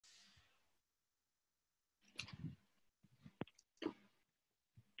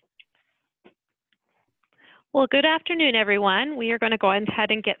Well, good afternoon, everyone. We are going to go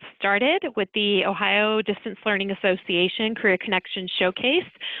ahead and get started with the Ohio Distance Learning Association Career Connections Showcase.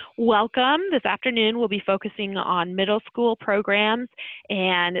 Welcome. This afternoon, we'll be focusing on middle school programs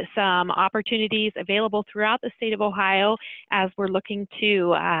and some opportunities available throughout the state of Ohio as we're looking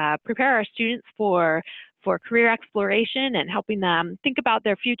to prepare our students for career exploration and helping them think about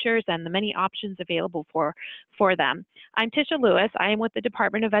their futures and the many options available for them. I'm Tisha Lewis. I am with the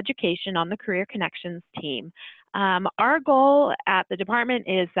Department of Education on the Career Connections team. Our goal at the department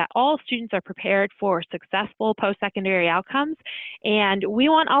is that all students are prepared for successful post-secondary outcomes, and we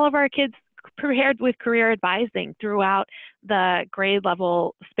want all of our kids prepared with career advising throughout the grade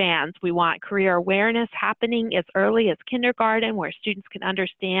level spans. We want career awareness happening as early as kindergarten, where students can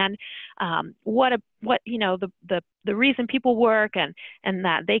understand the reason people work and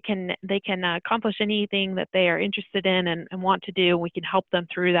that they can accomplish anything that they are interested in and want to do. We can help them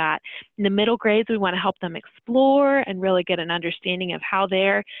through that. In the middle grades, we want to help them explore and really get an understanding of how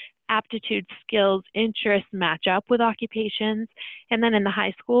their aptitude, skills, interests match up with occupations. And then in the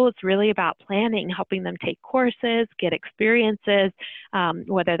high school, it's really about planning, helping them take courses, get experiences,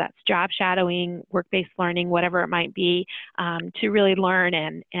 whether that's job shadowing, work-based learning, whatever it might be, to really learn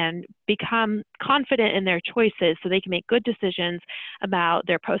and become confident in their choices so they can make good decisions about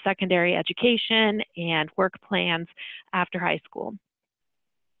their post-secondary education and work plans after high school.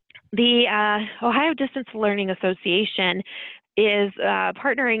 The Ohio Distance Learning Association is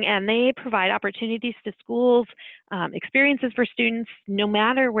partnering, and they provide opportunities to schools, experiences for students, no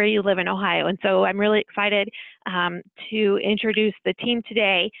matter where you live in Ohio. And so I'm really excited to introduce the team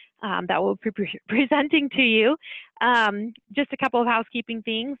today that will be presenting to you. Just a couple of housekeeping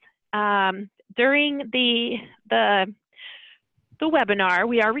things. During the webinar,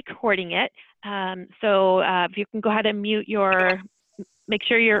 we are recording it. So if you can go ahead and mute make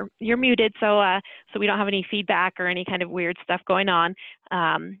sure you're muted so we don't have any feedback or any kind of weird stuff going on.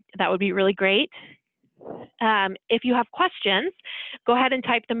 That would be really great. If you have questions, go ahead and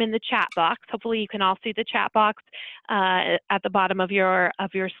type them in the chat box. Hopefully you can all see the chat box at the bottom of your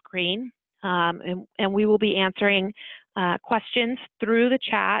screen. And we will be answering questions through the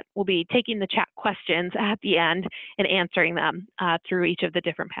chat. We'll be taking the chat questions at the end and answering them through each of the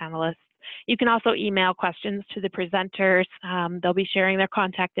different panelists. You can also email questions to the presenters. They'll be sharing their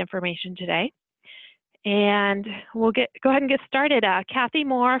contact information today. And we'll go ahead and get started. Kathy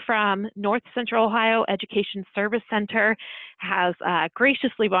Moore from North Central Ohio Education Service Center has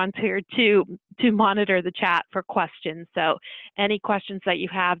graciously volunteered to monitor the chat for questions. So any questions that you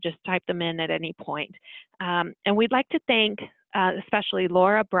have, just type them in at any point. And we'd like to thank especially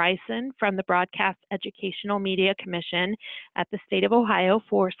Laura Bryson from the Broadcast Educational Media Commission at the state of Ohio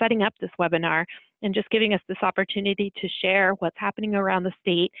for setting up this webinar and just giving us this opportunity to share what's happening around the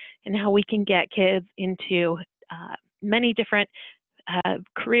state and how we can get kids into many different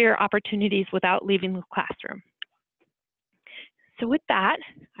career opportunities without leaving the classroom. So with that,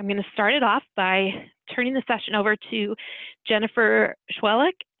 I'm going to start it off by turning the session over to Jennifer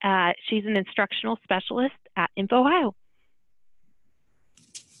Schwellick. She's an instructional specialist at INFOhio.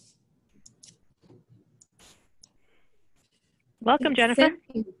 Welcome, Jennifer.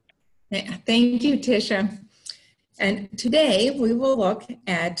 Thank you, Tisha. And today we will look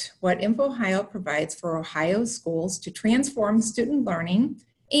at what INFOhio provides for Ohio schools to transform student learning,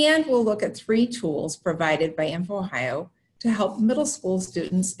 and we'll look at 3 tools provided by INFOhio to help middle school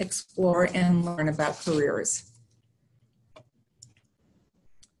students explore and learn about careers.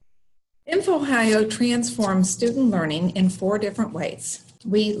 INFOhio transforms student learning in 4 different ways.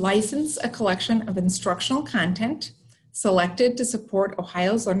 We license a collection of instructional content selected to support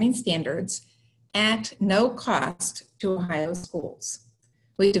Ohio's learning standards at no cost to Ohio schools.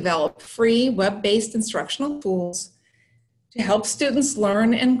 We develop free web-based instructional tools to help students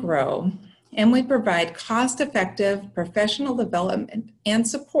learn and grow, and we provide cost-effective professional development and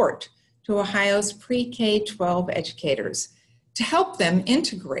support to Ohio's pre-K-12 educators to help them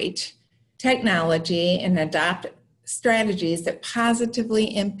integrate technology and adopt strategies that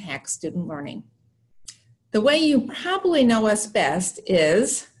positively impact student learning. The way you probably know us best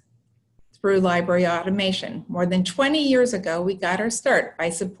is through library automation. More than 20 years ago, we got our start by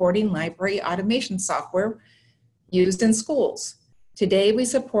supporting library automation software used in schools. Today, we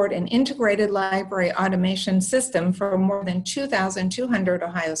support an integrated library automation system for more than 2,200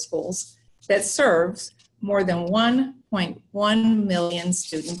 Ohio schools that serves more than 1.1 million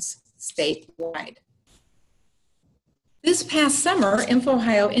students statewide. This past summer,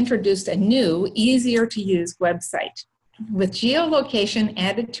 INFOhio introduced a new, easier-to-use website. With geolocation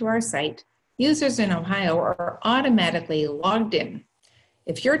added to our site, users in Ohio are automatically logged in.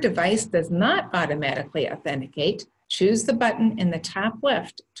 If your device does not automatically authenticate, choose the button in the top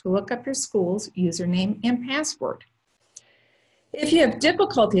left to look up your school's username and password. If you have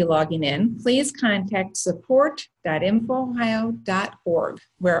difficulty logging in, please contact support.infohio.org,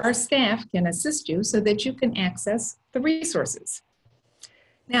 where our staff can assist you so that you can access the resources.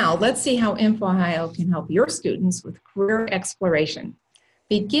 Now, let's see how INFOhio can help your students with career exploration.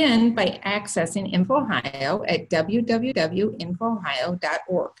 Begin by accessing INFOhio at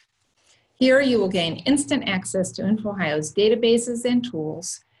www.infohio.org. Here you will gain instant access to INFOhio's databases and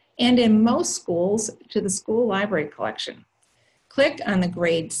tools, and in most schools, to the school library collection. Click on the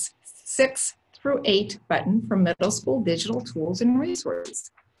grades 6 through 8 button for middle school digital tools and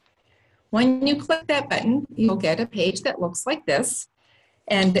resources. When you click that button, you'll get a page that looks like this,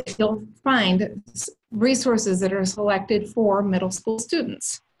 and you'll find resources that are selected for middle school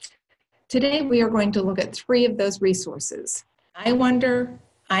students. Today, we are going to look at 3 of those resources: iWonder,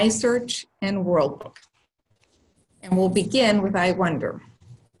 iSearch, and WorldBook. And we'll begin with iWonder.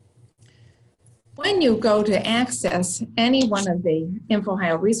 When you go to access any one of the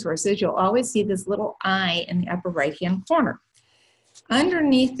INFOhio resources, you'll always see this little I in the upper right-hand corner.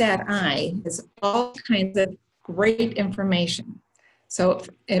 Underneath that I is all kinds of great information. So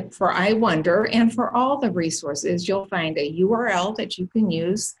for iWonder and for all the resources, you'll find a URL that you can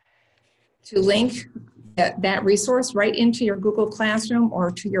use to link that resource right into your Google Classroom or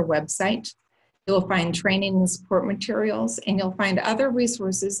to your website. You'll find training and support materials, and you'll find other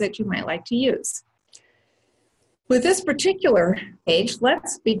resources that you might like to use. With this particular page,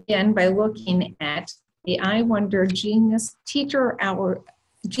 let's begin by looking at the iWonder Genius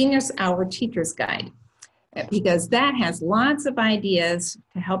Hour Teacher's Guide, because that has lots of ideas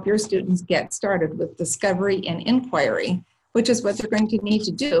to help your students get started with discovery and inquiry, which is what they're going to need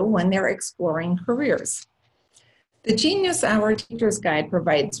to do when they're exploring careers. The Genius Hour Teacher's Guide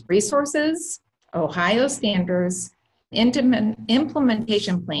provides resources, Ohio standards,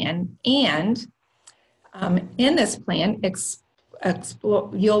 implementation plan, and in this plan,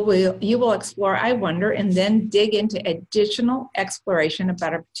 you will explore iWonder and then dig into additional exploration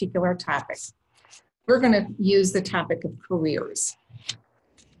about a particular topic. We're going to use the topic of careers.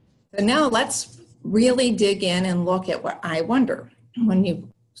 So now let's really dig in and look at what iWonder. When you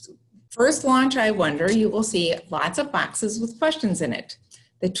first launch iWonder, you will see lots of boxes with questions in it.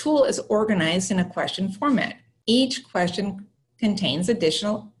 The tool is organized in a question format. Each question contains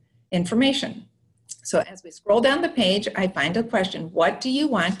additional information. So as we scroll down the page, I find a question: what do you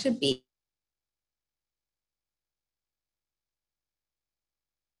want to be?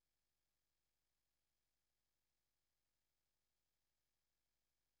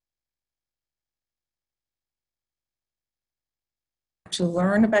 To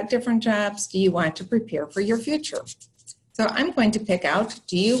learn about different jobs? Do you want to prepare for your future? So I'm going to pick out,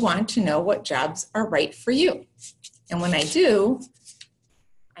 do you want to know what jobs are right for you? And when I do,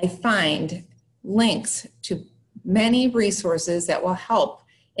 I find links to many resources that will help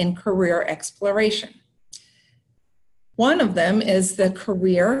in career exploration. One of them is the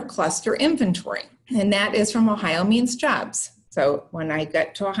Career Cluster Inventory, and that is from Ohio Means Jobs. So when I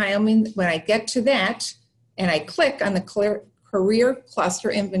get to that and I click on the Career Cluster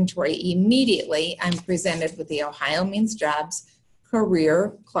Inventory, immediately I'm presented with the Ohio Means Jobs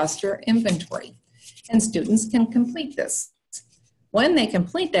Career Cluster Inventory, and students can complete this. When they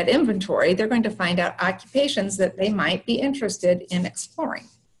complete that inventory, they're going to find out occupations that they might be interested in exploring.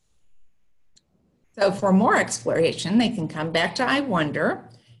 So for more exploration, they can come back to iWonder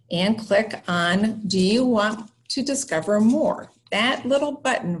and click on, do you want to discover more? That little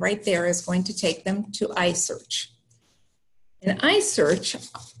button right there is going to take them to iSearch. And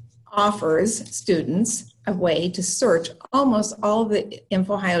iSearch offers students a way to search almost all of the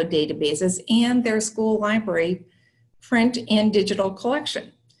INFOhio databases and their school library print and digital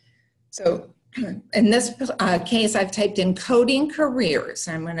collection. So in this case, I've typed in coding careers.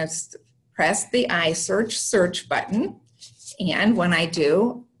 I'm going to press the iSearch search button. And when I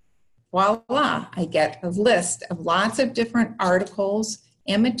do, voila, I get a list of lots of different articles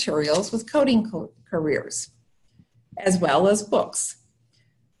and materials with coding careers, as well as books.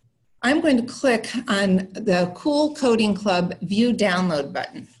 I'm going to click on the Cool Coding Club View Download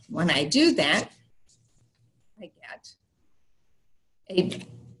button. When I do that, I get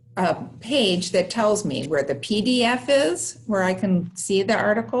a page that tells me where the PDF is, where I can see the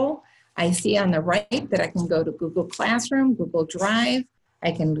article. I see on the right that I can go to Google Classroom, Google Drive.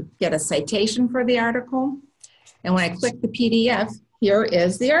 I can get a citation for the article. And when I click the PDF, here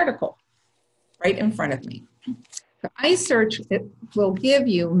is the article right in front of me. So iSearch will give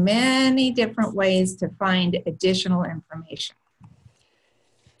you many different ways to find additional information.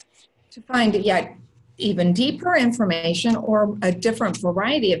 To find yet even deeper information or a different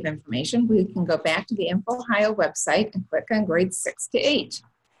variety of information, we can go back to the INFOhio website and click on grades 6 to 8.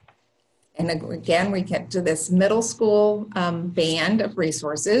 And again, we get to this middle school band of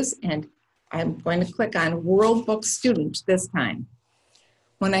resources, and I'm going to click on World Book Student this time.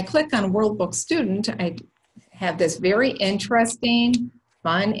 When I click on World Book Student, I have this very interesting,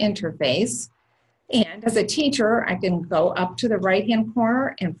 fun interface. And as a teacher, I can go up to the right-hand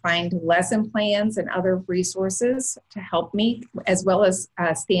corner and find lesson plans and other resources to help me, as well as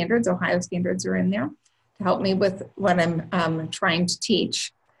standards. Ohio standards are in there to help me with what I'm trying to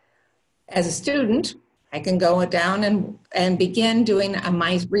teach. As a student, I can go down and begin doing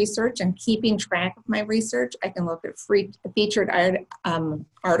my research and keeping track of my research. I can look at featured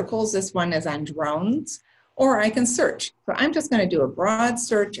articles. This one is on drones, or I can search. So I'm just going to do a broad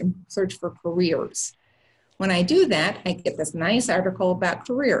search and search for careers. When I do that, I get this nice article about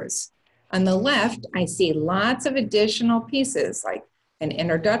careers. On the left, I see lots of additional pieces like an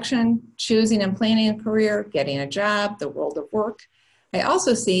introduction, choosing and planning a career, getting a job, the world of work. I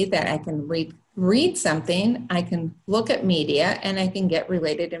also see that I can read something, I can look at media, and I can get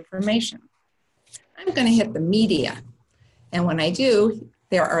related information. I'm going to hit the media. And when I do,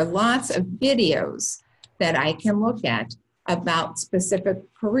 there are lots of videos that I can look at about specific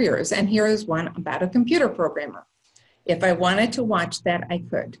careers. And here is one about a computer programmer. If I wanted to watch that, I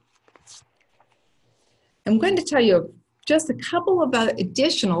could. I'm going to tell you just a couple of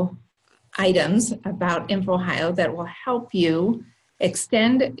additional items about INFOhio that will help you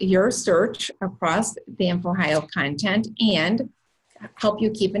extend your search across the INFOhio content and help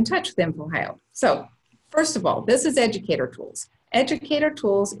you keep in touch with INFOhio. So first of all, this is Educator Tools. Educator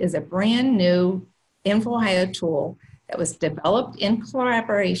Tools is a brand new INFOhio tool that was developed in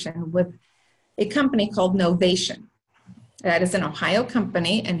collaboration with a company called Novation. That is an Ohio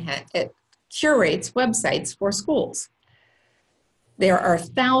company, and it curates websites for schools. There are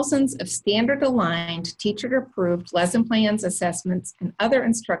thousands of standard-aligned, teacher-approved lesson plans, assessments, and other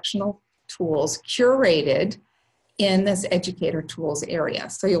instructional tools curated in this Educator Tools area.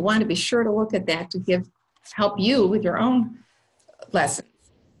 So you'll want to be sure to look at that to help you with your own lessons.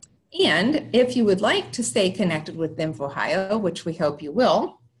 And if you would like to stay connected with INFOhio, which we hope you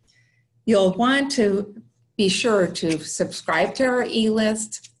will, you'll want to be sure to subscribe to our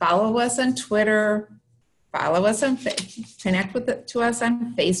e-list, follow us on Twitter, follow us on connect to us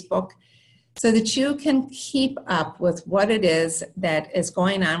on Facebook, so that you can keep up with what it is that is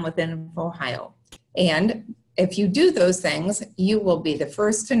going on within INFOhio. And if you do those things, you will be the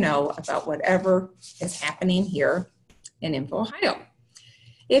first to know about whatever is happening here in INFOhio.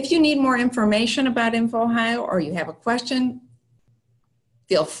 If you need more information about INFOhio or you have a question,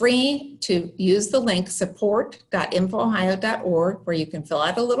 feel free to use the link support.infohio.org, where you can fill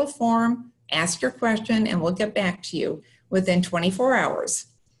out a little form, ask your question, and we'll get back to you within 24 hours.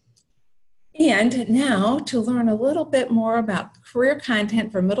 And now, to learn a little bit more about career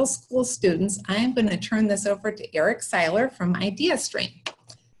content for middle school students, I'm going to turn this over to Eric Seiler from ideastream.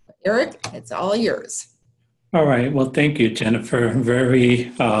 Eric, it's all yours. All right. Well, thank you, Jennifer.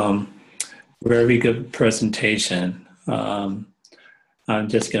 Very good presentation. I'm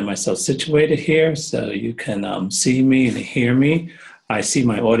just getting myself situated here so you can see me and hear me. I see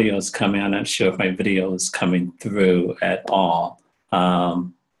my audio is coming. I'm not sure if my video is coming through at all.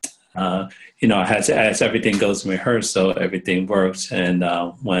 You know, as everything goes in rehearsal, everything works. And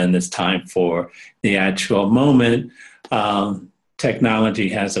when it's time for the actual moment, technology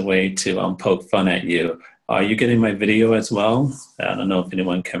has a way to poke fun at you. Are you getting my video as well? I don't know if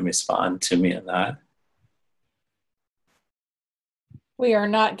anyone can respond to me on that. We are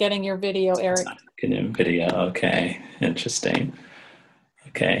not getting your video, Eric. Not getting video. Okay, interesting.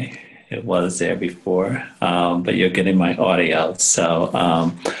 Okay, it was there before, but you're getting my audio. So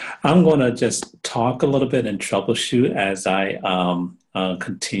I'm going to just talk a little bit and troubleshoot as I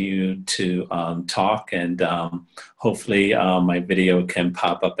continue to talk, and hopefully my video can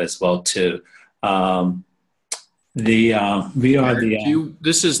pop up as well too.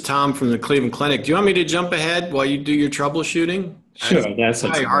 This is Tom from the Cleveland Clinic. Do you want me to jump ahead while you do your troubleshooting? Sure, that's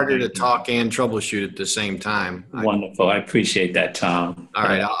probably harder to talk and troubleshoot at the same time. Wonderful, I appreciate that, Tom. All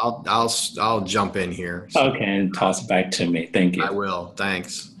right, I'll jump in here. So, okay, and toss it back to me. Thank you. I will.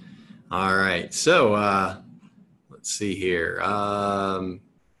 Thanks. All right, so let's see here. I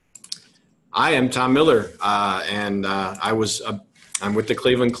am Tom Miller, and I'm with the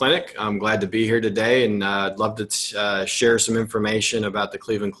Cleveland Clinic. I'm glad to be here today, and I'd love to share some information about the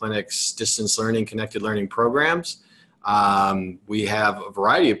Cleveland Clinic's distance learning, connected learning programs. We have a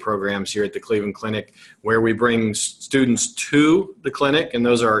variety of programs here at the Cleveland Clinic where we bring students to the clinic, and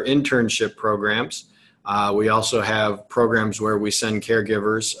those are our internship programs. We also have programs where we send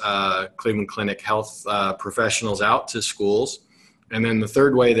caregivers, Cleveland Clinic health professionals out to schools. And then the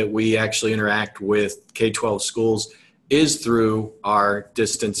third way that we actually interact with K-12 schools is through our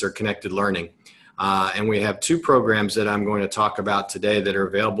distance or connected learning. And we have two programs that I'm going to talk about today that are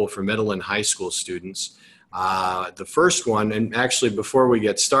available for middle and high school students. The first one, and actually before we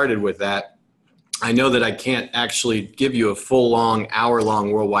get started with that, I know that I can't actually give you a full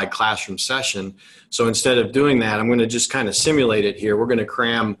hour-long worldwide classroom session. So instead of doing that, I'm going to just kind of simulate it here. We're going to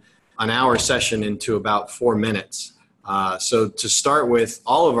cram an hour session into about 4 minutes. So to start with,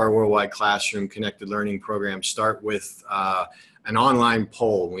 all of our worldwide classroom connected learning programs start with an online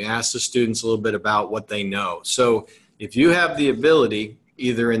poll. We ask the students a little bit about what they know. So if you have the ability,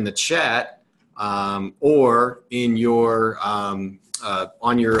 either in the chat or in your on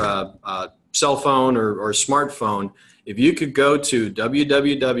your cell phone or smartphone, if you could go to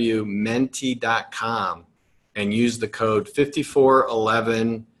www.menti.com and use the code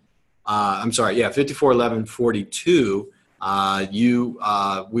 5411, 541142,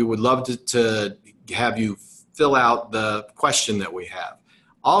 we would love to have you fill out the question that we have.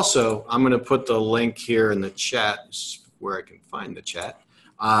 Also, I'm going to put the link here in the chat where I can find the chat,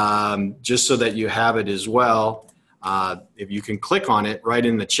 just so that you have it as well. If you can click on it right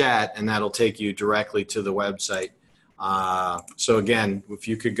in the chat, and that'll take you directly to the website. So again, if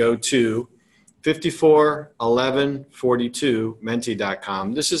you could go to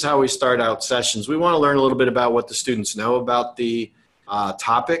 541142menti.com. This is how we start out sessions. We want to learn a little bit about what the students know about the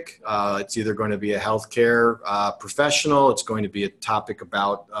topic. It's either going to be a healthcare professional, it's going to be a topic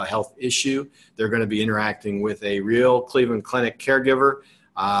about a health issue. They're going to be interacting with a real Cleveland Clinic caregiver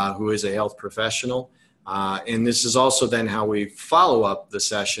who is a health professional. And this is also then how we follow up the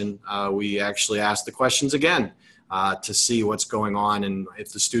session. We actually ask the questions again to see what's going on and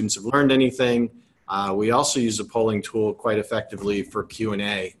if the students have learned anything. We also use a polling tool quite effectively for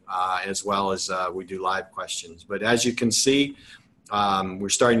Q&A as well as we do live questions. But as you can see, we're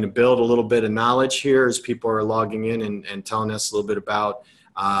starting to build a little bit of knowledge here as people are logging in and telling us a little bit about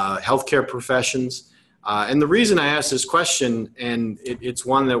healthcare professions. And the reason I asked this question, and it's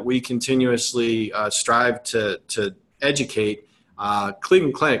one that we continuously strive to educate,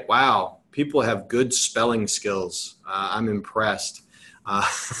 Cleveland Clinic, wow, people have good spelling skills. I'm impressed.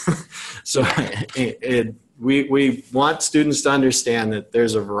 So we want students to understand that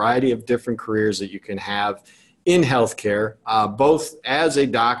there's a variety of different careers that you can have in healthcare, both as a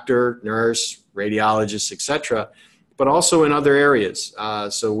doctor, nurse, radiologist, etc., but also in other areas.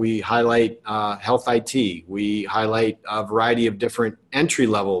 So we highlight health IT. We highlight a variety of different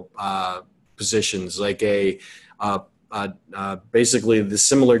entry-level positions, like basically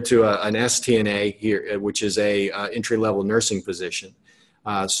similar to an STNA here, which is a entry-level nursing position.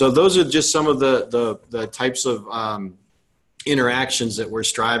 So those are just some of the types of interactions that we're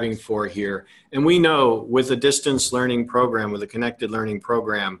striving for here. And we know with a distance learning program, with a connected learning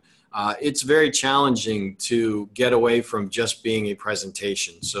program, it's very challenging to get away from just being a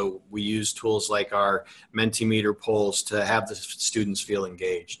presentation. So we use tools like our Mentimeter polls to have the students feel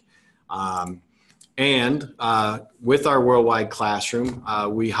engaged. And with our worldwide classroom,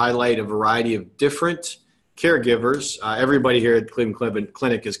 we highlight a variety of different caregivers. Everybody here at Cleveland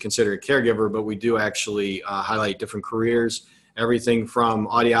Clinic is considered a caregiver, but we do actually highlight different careers, everything from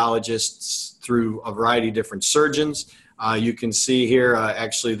audiologists through a variety of different surgeons. You can see here,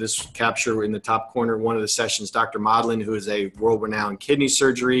 actually this capture in the top corner, one of the sessions, Dr. Modlin, who is a world-renowned kidney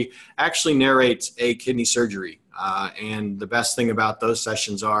surgery, actually narrates a kidney surgery. And the best thing about those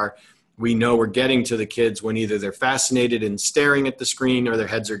sessions are, we know we're getting to the kids when either they're fascinated and staring at the screen or their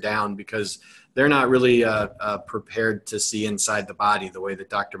heads are down, because they're not really prepared to see inside the body the way that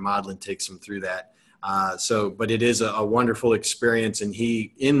Dr. Modlin takes them through that. But it is a wonderful experience. And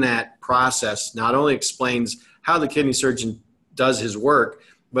he, in that process, not only explains how the kidney surgeon does his work,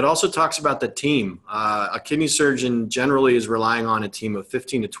 but also talks about the team. A kidney surgeon generally is relying on a team of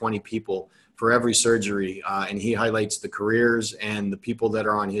 15 to 20 people for every surgery, and he highlights the careers and the people that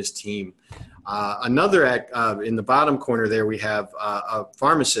are on his team. In the bottom corner there, we have a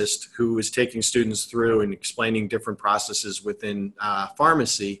pharmacist who is taking students through and explaining different processes within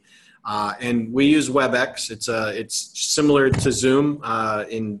pharmacy. And we use WebEx. It's similar to Zoom.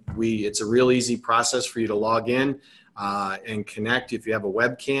 It's a real easy process for you to log in and connect if you have a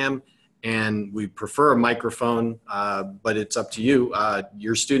webcam. And we prefer a microphone, but it's up to you.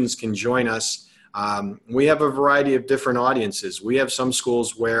 Your students can join us. We have a variety of different audiences. We have some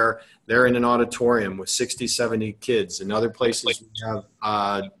schools where they're in an auditorium with 60, 70 kids. In other places, we have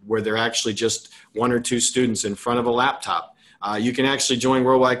where they're actually just 1 or 2 students in front of a laptop. You can actually join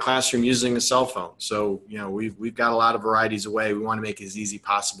Worldwide Classroom using a cell phone. So, you know, we've got a lot of varieties of way. We want to make it as easy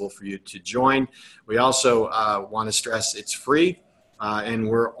possible for you to join. We also want to stress it's free, and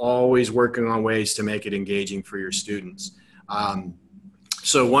we're always working on ways to make it engaging for your students.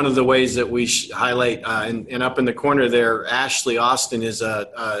 So one of the ways that we highlight, and up in the corner there, Ashley Austin is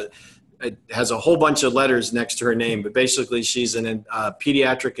has a whole bunch of letters next to her name, but basically she's a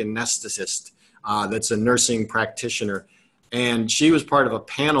pediatric anesthetist that's a nursing practitioner. And she was part of a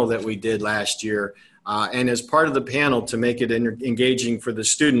panel that we did last year. And as part of the panel, to make it engaging for the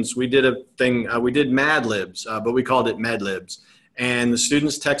students, we did a thing, we did Mad Libs, but we called it Med Libs. And the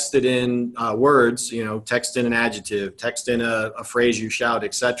students texted in words, you know, text in an adjective, text in a phrase you shout,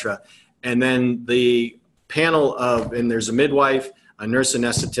 etc. And then the panel and there's a midwife, a nurse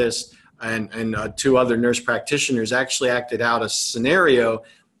anesthetist, and 2 other nurse practitioners actually acted out a scenario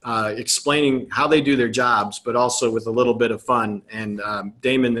explaining how they do their jobs, but also with a little bit of fun. And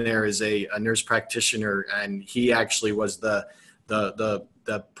Damon there is a nurse practitioner, and he actually was the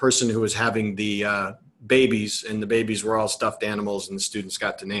person who was having the babies, and the babies were all stuffed animals, and the students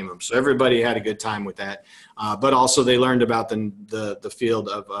got to name them. So everybody had a good time with that. But also they learned about the field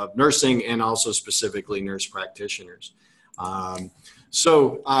of nursing, and also specifically nurse practitioners.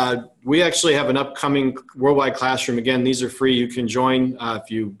 So we actually have an upcoming Worldwide Classroom. Again, these are free. You can join if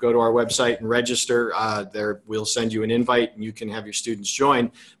you go to our website and register. We'll send you an invite, and you can have your students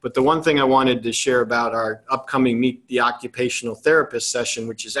join. But the one thing I wanted to share about our upcoming Meet the Occupational Therapist session,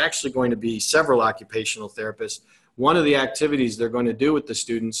 which is actually going to be several occupational therapists. One of the activities they're going to do with the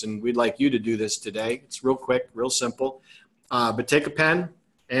students, and we'd like you to do this today. It's real quick, real simple. But take a pen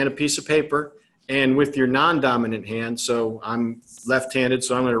and a piece of paper, and with your non-dominant hand, so I'm left-handed,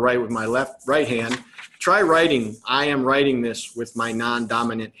 so I'm going to write with my right hand. Try writing, I am writing this with my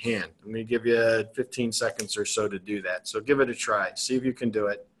non-dominant hand. I'm going to give you 15 seconds or so to do that. So give it a try. See if you can do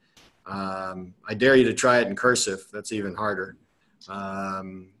it. I dare you to try it in cursive. That's even harder.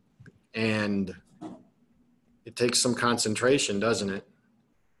 And it takes some concentration, doesn't it?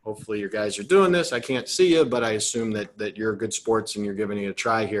 Hopefully you guys are doing this. I can't see you, but I assume that you're good sports and you're giving it a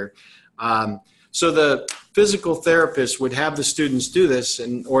try here. So the physical therapist would have the students do this,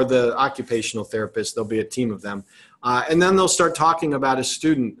 or the occupational therapist, there'll be a team of them. And then they'll start talking about a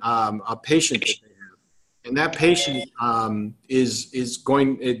student, a patient that they have. And that patient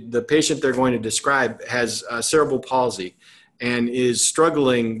the patient they're going to describe has cerebral palsy and is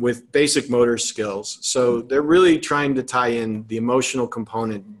struggling with basic motor skills. So they're really trying to tie in the emotional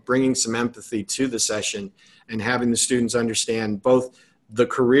component, bringing some empathy to the session, and having the students understand both the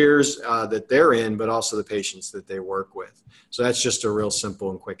careers that they're in, but also the patients that they work with. So that's just a real simple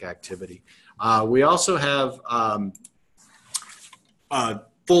and quick activity. We also have a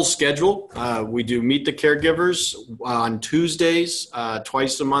full schedule. We do Meet the Caregivers on Tuesdays.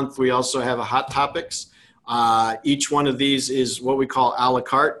 Twice a month, we also have a Hot Topics. Each one of these is what we call a la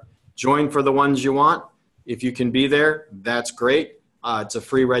carte. Join for the ones you want. If you can be there, that's great. It's a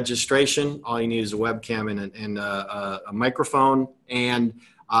free registration. All you need is a webcam and a microphone. And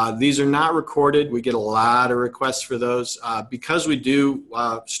these are not recorded. We get a lot of requests for those because we do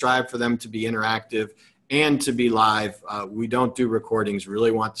strive for them to be interactive and to be live. We don't do recordings. We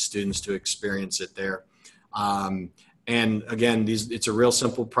really want the students to experience it there. And again, it's a real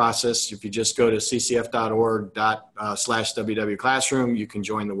simple process. If you just go to ccf.org/wwclassroom, you can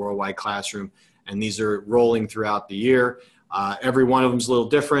join the Worldwide Classroom. And these are rolling throughout the year. Every one of them is a little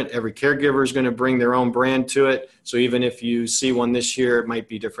different. Every caregiver is going to bring their own brand to it. So even if you see one this year, it might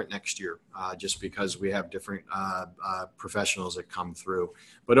be different next year, just because we have different professionals that come through.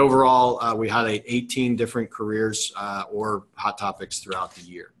 But overall, we highlight 18 different careers or hot topics throughout the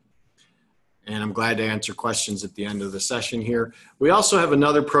year. And I'm glad to answer questions at the end of the session here. We also have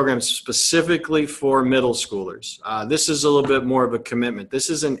another program specifically for middle schoolers. This is a little bit more of a commitment. This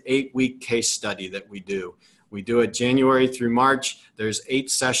is an 8-week case study that we do. We do it January through March. There's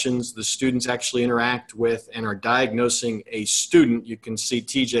 8 sessions. The students actually interact with and are diagnosing a student. You can see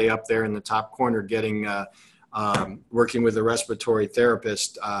TJ up there in the top corner getting working with a respiratory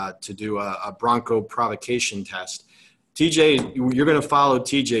therapist to do a bronchoprovocation test. TJ, you're going to follow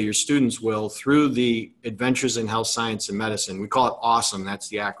TJ, your students will, through the Adventures in Health Science and Medicine. We call it AWESOME, that's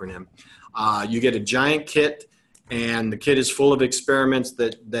the acronym. You get a giant kit, and the kit is full of experiments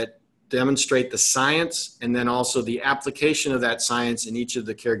that demonstrate the science and then also the application of that science in each of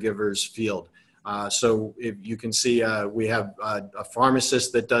the caregivers' field. So if you can see, we have a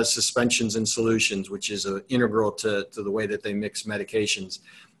pharmacist that does suspensions and solutions, which is integral to the way that they mix medications.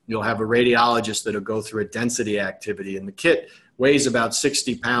 you'll have a radiologist that'll go through a density activity, and the kit weighs about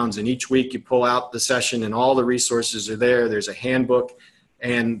 60 pounds. And each week you pull out the session and all the resources are there. There's a handbook.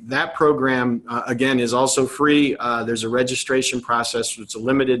 And that program, again, is also free. There's a registration process. It's a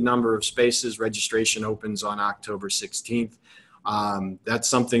limited number of spaces. Registration opens on October 16th. That's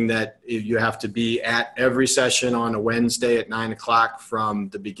something that you have to be at every session on a Wednesday at 9 o'clock from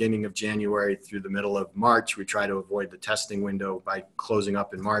the beginning of January through the middle of March. We try to avoid the testing window by closing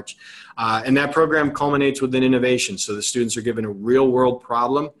up in March. And that program culminates with an innovation. So the students are given a real world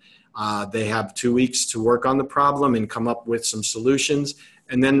problem. They have 2 weeks to work on the problem and come up with some solutions.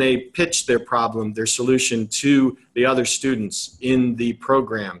 And then they pitch their problem, their solution to the other students in the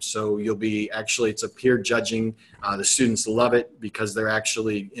program. So you'll be it's a peer judging. The students love it because they're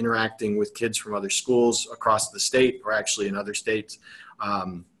actually interacting with kids from other schools across the state or actually in other states.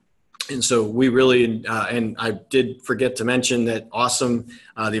 And so we really, and I did forget to mention that the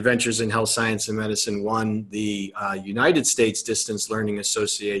Adventures in Health, Science, and Medicine won the United States Distance Learning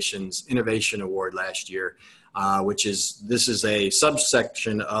Association's Innovation Award last year. This is a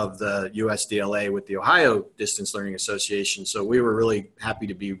subsection of the USDLA with the Ohio Distance Learning Association. So we were really happy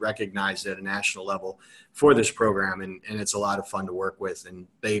to be recognized at a national level for this program, and it's a lot of fun to work with. And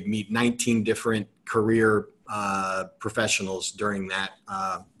they meet 19 different career professionals during that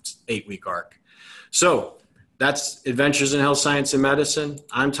 8-week arc. So that's Adventures in Health, Science, and Medicine.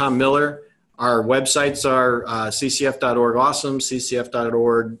 I'm Tom Miller. Our websites are ccf.org awesome,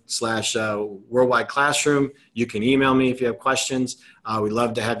 ccf.org/worldwide classroom. You can email me if you have questions. We'd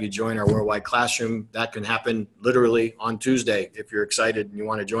love to have you join our worldwide classroom. That can happen literally on Tuesday if you're excited and you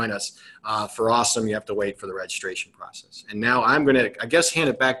want to join us. For awesome, you have to wait for the registration process. And now I'm going to, hand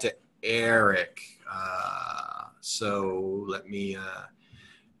it back to Eric. So let me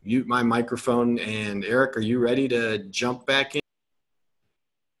mute my microphone. And Eric, are you ready to jump back in?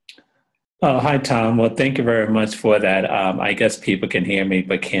 Oh, hi, Tom. Well, thank you very much for that. I guess people can hear me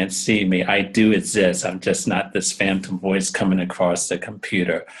but can't see me. I do exist. I'm just not this phantom voice coming across the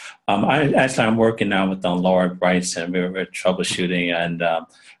computer. I'm working now with Laura Bryce, and we're troubleshooting, and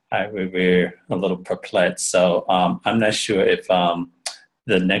we're a little perplexed. So I'm not sure if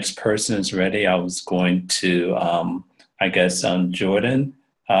the next person is ready. I was going to, Jordan,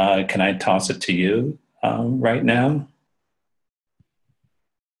 can I toss it to you right now?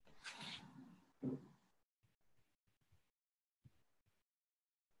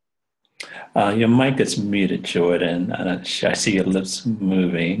 Your mic is muted, Jordan. I see your lips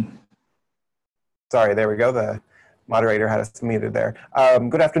moving. Sorry, there we go. The moderator had us muted there.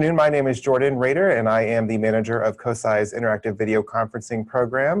 Good afternoon. My name is Jordan Rader, and I am the manager of COSI's interactive video conferencing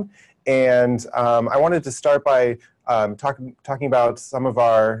program. And I wanted to start by talking about some of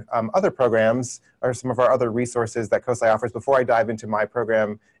our other programs or some of our other resources that COSI offers before I dive into my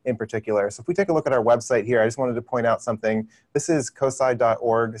program in particular. So if we take a look at our website here, I just wanted to point out something. This is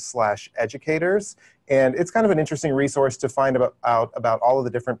cosi.org/educators, and it's kind of an interesting resource to find out about all of the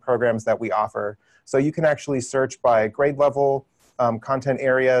different programs that we offer. So you can actually search by grade level, content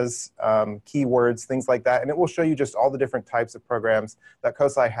areas, keywords, things like that, and it will show you just all the different types of programs that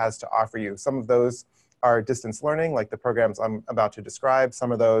COSI has to offer you. Some of those are distance learning, like the programs I'm about to describe.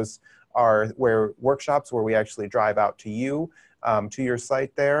 Some of those are workshops where we actually drive out to you, to your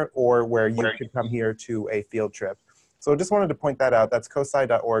site there, or where you could come here to a field trip. So I just wanted to point that out. That's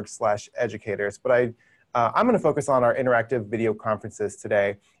cosi.org/educators. But I'm going to focus on our interactive video conferences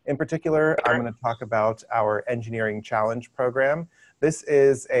today. In particular, I'm going to talk about our Engineering Challenge program. This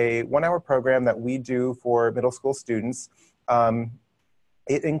is a 1-hour program that we do for middle school students.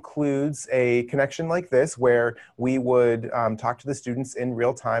 It includes a connection like this where we would talk to the students in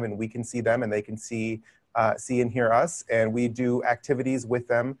real time, and we can see them and they can see and hear us. And we do activities with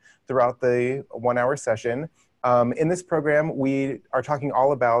them throughout the 1-hour session. In this program, we are talking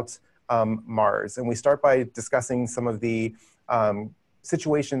all about Mars. And we start by discussing some of the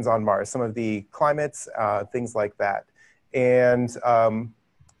situations on Mars, some of the climates, things like that. And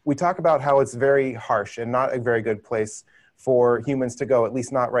we talk about how it's very harsh and not a very good place for humans to go, at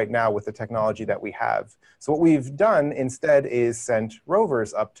least not right now with the technology that we have. So what we've done instead is sent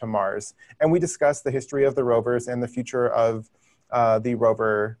rovers up to Mars. And we discuss the history of the rovers and the future of the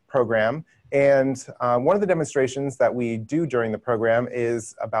rover program. And one of the demonstrations that we do during the program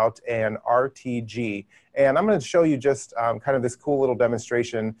is about an RTG. And I'm going to show you just kind of this cool little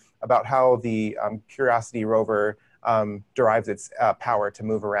demonstration about how the Curiosity rover derives its power to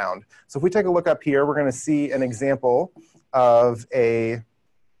move around. So if we take a look up here, we're going to see an example of a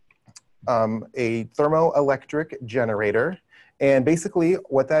thermoelectric generator. And basically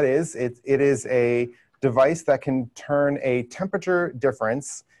what that is, it is a device that can turn a temperature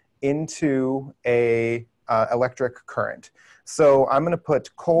difference into a electric current. So I'm going to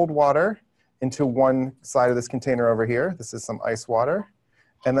put cold water into one side of this container over here. This is some ice water.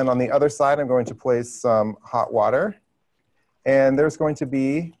 And then on the other side, I'm going to place some hot water. And there's going to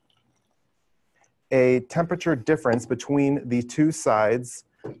be a temperature difference between the two sides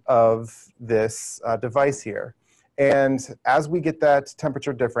of this device here. And as we get that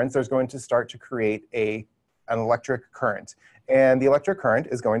temperature difference, there's going to start to create an electric current. And the electric current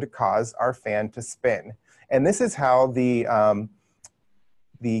is going to cause our fan to spin. And this is how the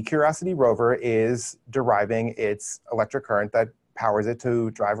Curiosity rover is deriving its electric current that powers it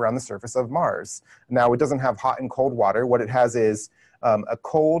to drive around the surface of Mars. Now, it doesn't have hot and cold water. What it has is a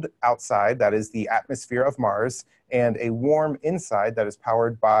cold outside, that is the atmosphere of Mars, and a warm inside that is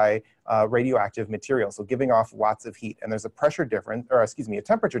powered by radioactive material, so giving off lots of heat. And there's a pressure difference, or excuse me, a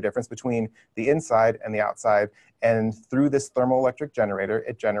temperature difference between the inside and the outside. And through this thermoelectric generator,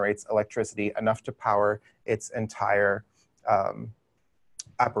 it generates electricity enough to power its entire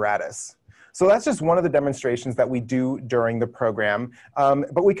apparatus. So that's just one of the demonstrations that we do during the program.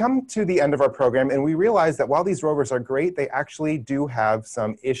 But we come to the end of our program and we realize that while these rovers are great, they actually do have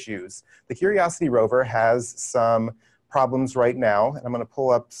some issues. The Curiosity rover has some problems right now, and I'm going to pull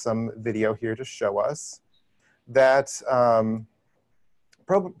up some video here to show us that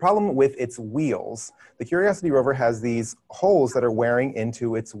problem with its wheels. The Curiosity rover has these holes that are wearing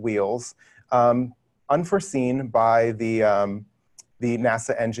into its wheels, unforeseen by the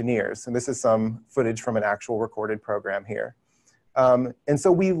NASA engineers. And this is some footage from an actual recorded program here. And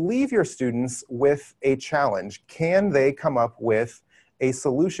so we leave your students with a challenge. Can they come up with a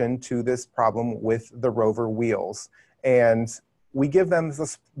solution to this problem with the rover wheels? And we give them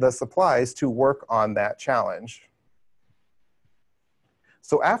the supplies to work on that challenge.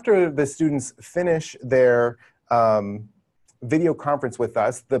 So after the students finish their video conference with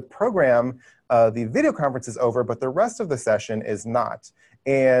us, the video conference is over, but the rest of the session is not.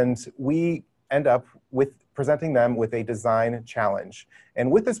 And we end up with presenting them with a design challenge. And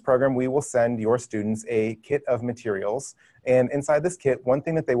with this program, we will send your students a kit of materials. And inside this kit, one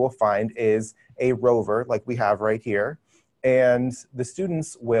thing that they will find is a rover like we have right here. And the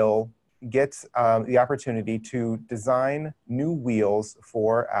students will get the opportunity to design new wheels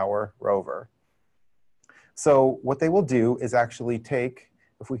for our rover. So what they will do is actually take,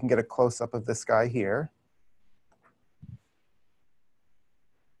 if we can get a close-up of this guy here.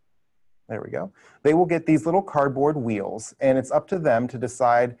 There we go. They will get these little cardboard wheels, and it's up to them to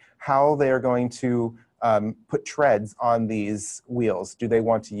decide how they are going to put treads on these wheels. Do they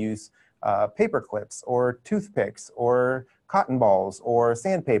want to use paper clips or toothpicks or cotton balls or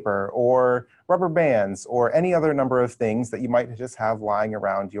sandpaper or rubber bands or any other number of things that you might just have lying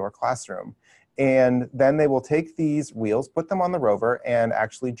around your classroom? And then they will take these wheels, put them on the rover, and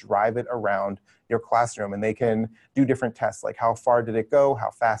actually drive it around your classroom. And they can do different tests, like how far did it go, how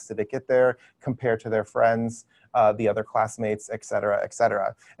fast did it get there, compare to their friends, the other classmates, et cetera, et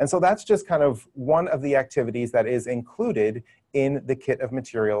cetera. And so that's just kind of one of the activities that is included in the kit of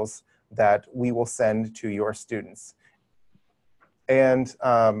materials that we will send to your students. And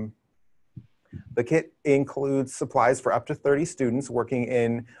the kit includes supplies for up to 30 students working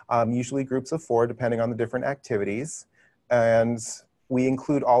in usually groups of 4, depending on the different activities. And we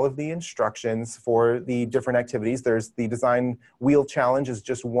include all of the instructions for the different activities. There's the design wheel challenge is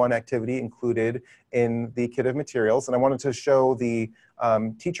just one activity included in the kit of materials. And I wanted to show the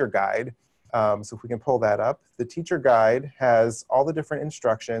teacher guide. So if we can pull that up. The teacher guide has all the different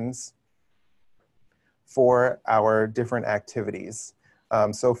instructions for our different activities.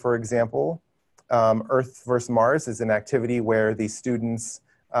 So for example, Earth versus Mars is an activity where the students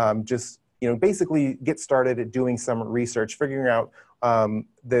just basically get started at doing some research, figuring out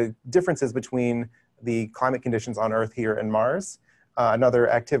the differences between the climate conditions on Earth here and Mars. Another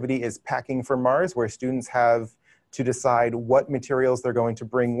activity is packing for Mars, where students have to decide what materials they're going to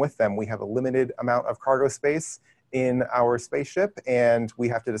bring with them. We have a limited amount of cargo space in our spaceship, and we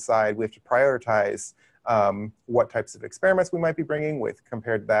have to decide, we have to prioritize what types of experiments we might be bringing with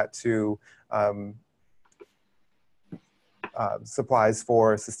compared that to supplies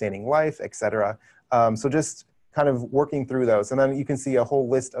for sustaining life, et cetera. So just kind of working through those. And then you can see a whole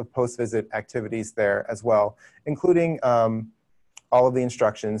list of post-visit activities there as well, including all of the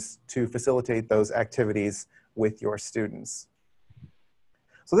instructions to facilitate those activities with your students.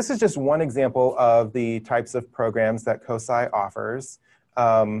 So this is just one example of the types of programs that COSI offers.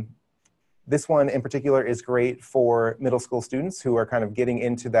 This one in particular is great for middle school students who are kind of getting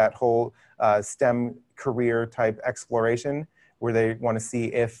into that whole STEM career type exploration, where they want to see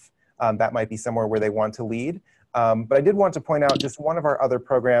if that might be somewhere where they want to lead. But I did want to point out just one of our other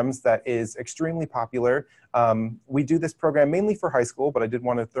programs that is extremely popular. We do this program mainly for high school, but I did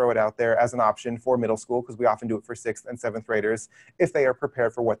want to throw it out there as an option for middle school because we often do it for 6th and 7th graders if they are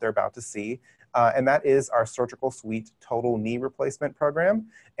prepared for what they're about to see. And that is our Surgical Suite Total Knee Replacement Program.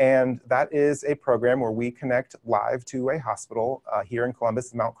 And that is a program where we connect live to a hospital here in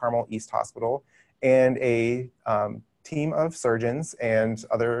Columbus, Mount Carmel East Hospital, and a team of surgeons and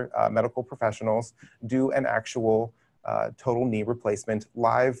other medical professionals do an actual total knee replacement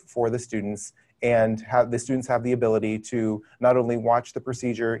live for the students, and the students have the ability to not only watch the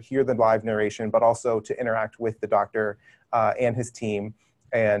procedure, hear the live narration, but also to interact with the doctor and his team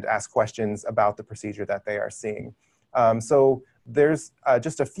and ask questions about the procedure that they are seeing. So there's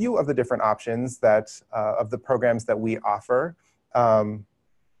just a few of the different options that of the programs that we offer.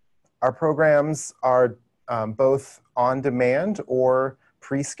 Our programs are both on demand or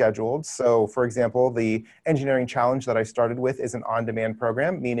pre-scheduled. So for example, the engineering challenge that I started with is an on-demand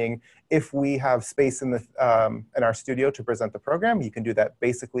program, meaning if we have space in our studio to present the program, you can do that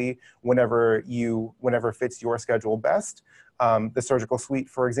basically whenever fits your schedule best. The Surgical Suite,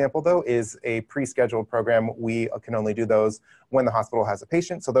 for example, though, is a pre-scheduled program. We can only do those when the hospital has a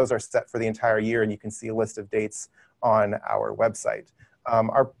patient. So those are set for the entire year, and you can see a list of dates on our website.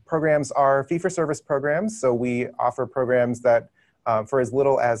 Our programs are fee-for-service programs, so we offer programs that for as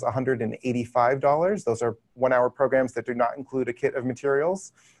little as $185. Those are 1-hour programs that do not include a kit of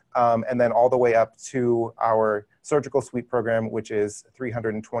materials, and then all the way up to our Surgical Suite program, which is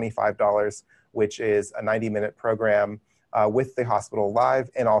 $325, which is a 90-minute program with the hospital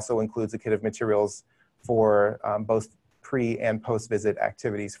live, and also includes a kit of materials for both pre- and post-visit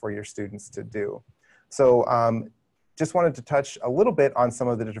activities for your students to do. So just wanted to touch a little bit on some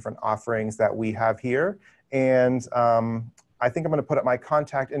of the different offerings that we have here. And I think I'm going to put up my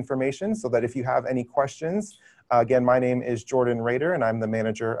contact information so that if you have any questions, again, my name is Jordan Rader, and I'm the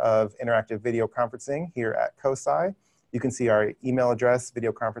manager of interactive video conferencing here at COSI. You can see our email address,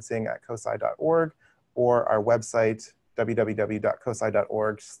 videoconferencing@cosi.org, or our website,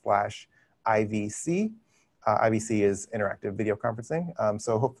 www.cosi.org/IVC. IVC is interactive video conferencing.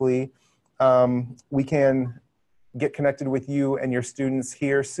 So hopefully we can get connected with you and your students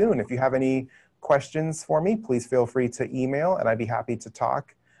here soon. If you have any questions for me, please feel free to email, and I'd be happy to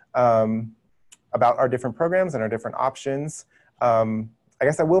talk about our different programs and our different options. I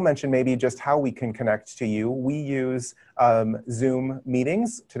guess I will mention maybe just how we can connect to you. We use Zoom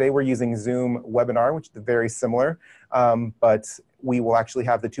meetings. Today we're using Zoom webinar, which is very similar, but we will actually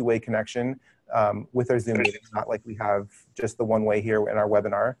have the two-way connection with our Zoom meetings, not like we have just the one way here in our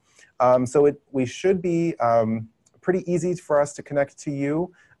webinar. So we should be pretty easy for us to connect to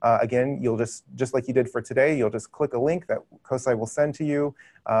you. Again, you'll just like you did for today, you'll just click a link that COSI will send to you.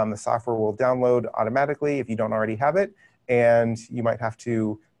 The software will download automatically if you don't already have it, and you might have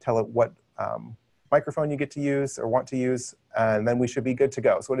to tell it what microphone you get to use or want to use, and then we should be good to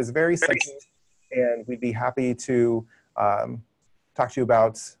go. So it is very simple, and we'd be happy to talk to you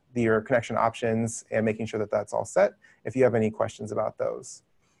about your connection options and making sure that that's all set if you have any questions about those.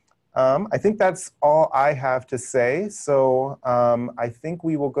 I think that's all I have to say. So I think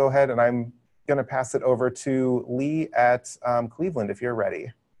we will go ahead, and I'm going to pass it over to Lee at Cleveland if you're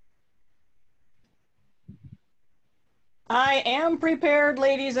ready. I am prepared,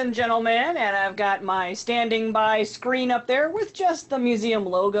 ladies and gentlemen, and I've got my standing by screen up there with just the museum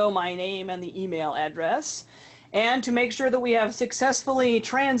logo, my name, and the email address. And to make sure that we have successfully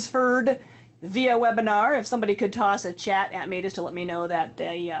transferred via webinar, if somebody could toss a chat at me just to let me know that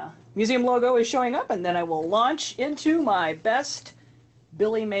the museum logo is showing up, and then I will launch into my best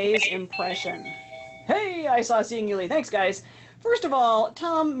Billy Mays impression. Hey, I saw seeing you, Lee. Thanks, guys. First of all,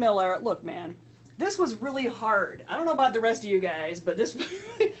 Tom Miller, look, man, this was really hard. I don't know about the rest of you guys, but this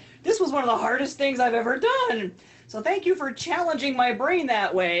was one of the hardest things I've ever done. So thank you for challenging my brain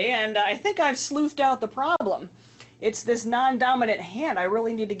that way, and I think I've sleuthed out the problem. It's this non-dominant hand. I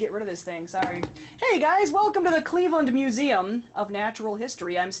really need to get rid of this thing. Sorry. Hey, guys, welcome to the Cleveland Museum of Natural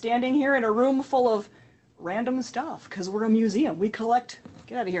History. I'm standing here in a room full of random stuff because we're a museum. We collect,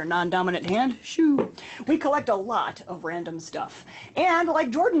 get out of here, non-dominant hand, shoo. We collect a lot of random stuff. And like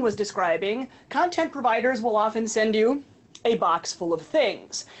Jordan was describing, content providers will often send you a box full of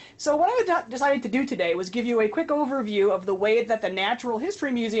things. So what I decided to do today was give you a quick overview of the way that the Natural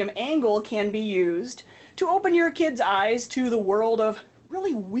History Museum angle can be used to open your kids' eyes to the world of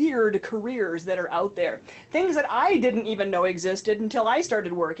really weird careers that are out there. Things that I didn't even know existed until I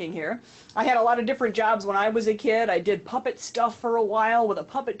started working here. I had a lot of different jobs when I was a kid. I did puppet stuff for a while with a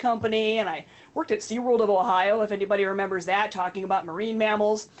puppet company, and I worked at SeaWorld of Ohio, if anybody remembers that, talking about marine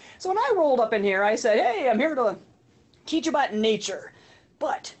mammals. So when I rolled up in here, I said, hey, I'm here to teach about nature.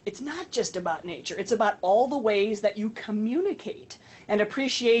 But it's not just about nature. It's about all the ways that you communicate and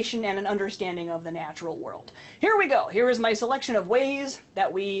appreciation and an understanding of the natural world. Here we go. Here is my selection of ways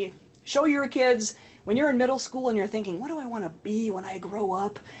that we show your kids when you're in middle school and you're thinking, what do I want to be when I grow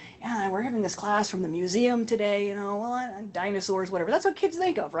up? And we're having this class from the museum today, you know, well, dinosaurs, whatever. That's what kids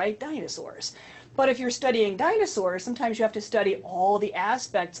think of, right? Dinosaurs. But if you're studying dinosaurs, sometimes you have to study all the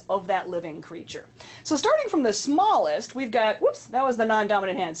aspects of that living creature. So starting from the smallest, we've got, whoops, that was the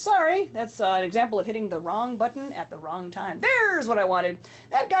non-dominant hand. Sorry, that's an example of hitting the wrong button at the wrong time. There's what I wanted.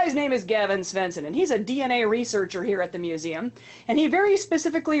 That guy's name is Gavin Svensson, and he's a DNA researcher here at the museum. And he very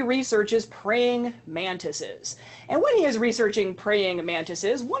specifically researches praying mantises. And when he is researching praying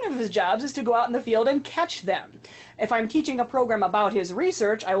mantises, one of his jobs is to go out in the field and catch them. If I'm teaching a program about his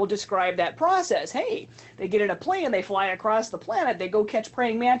research, I will describe that process. Hey, they get in a plane, they fly across the planet, they go catch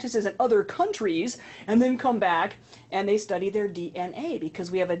praying mantises in other countries, and then come back and they study their DNA,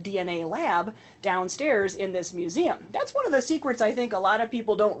 because we have a DNA lab downstairs in this museum. That's one of the secrets I think a lot of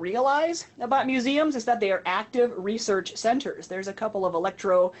people don't realize about museums, is that they are active research centers. There's a couple of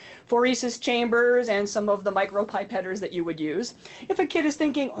electrophoresis chambers and some of the micropipetters that you would use. If a kid is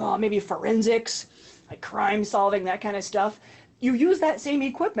thinking, oh, maybe forensics, like crime solving, that kind of stuff, you use that same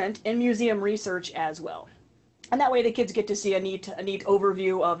equipment in museum research as well. And that way the kids get to see a neat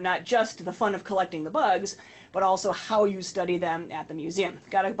overview of not just the fun of collecting the bugs, but also how you study them at the museum.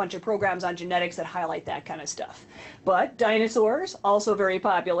 Got a bunch of programs on genetics that highlight that kind of stuff. But dinosaurs, also very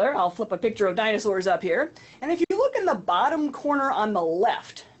popular. I'll flip a picture of dinosaurs up here. And if you look in the bottom corner on the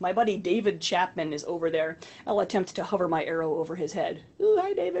left, my buddy David Chapman is over there. I'll attempt to hover my arrow over his head. Ooh,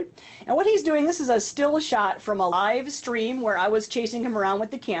 hi, David. And what he's doing, this is a still shot from a live stream where I was chasing him around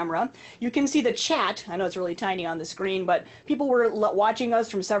with the camera. You can see the chat. I know it's really tiny on the screen, but people were watching us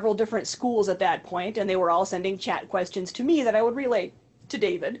from several different schools at that point, and they were all sending chat questions to me that I would relay to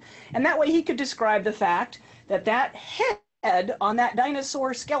David. And that way he could describe the fact that that head on that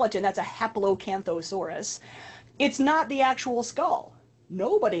dinosaur skeleton, that's a Haplocanthosaurus, it's not the actual skull.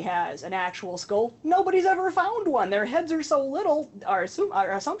 Nobody has an actual skull. Nobody's ever found one. Their heads are so little, our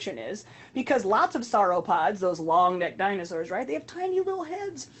assumption is, because lots of sauropods, those long-necked dinosaurs, right, they have tiny little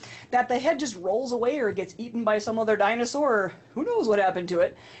heads, that the head just rolls away or gets eaten by some other dinosaur, or who knows what happened to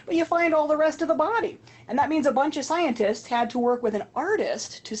it, but you find all the rest of the body. And that means a bunch of scientists had to work with an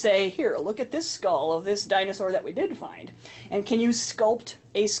artist to say, here, look at this skull of this dinosaur that we did find, and can you sculpt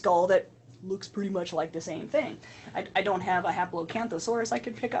a skull that looks pretty much like the same thing. I don't have a Haplocanthosaurus I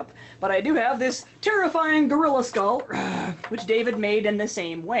could pick up, but I do have this terrifying gorilla skull, which David made in the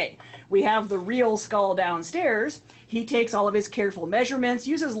same way. We have the real skull downstairs. He takes all of his careful measurements,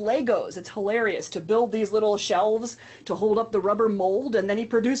 uses Legos, it's hilarious, to build these little shelves to hold up the rubber mold, and then he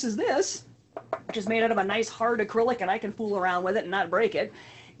produces this, which is made out of a nice hard acrylic, and I can fool around with it and not break it.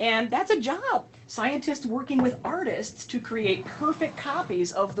 And that's a job. Scientists working with artists to create perfect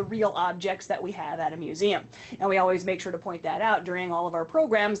copies of the real objects that we have at a museum. And we always make sure to point that out during all of our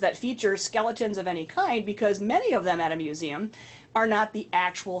programs that feature skeletons of any kind, because many of them at a museum are not the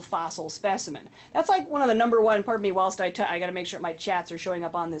actual fossil specimen. That's like one of the number one, pardon me, whilst I got to make sure my chats are showing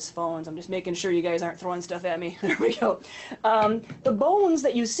up on this phone. So I'm just making sure you guys aren't throwing stuff at me. There we go. The bones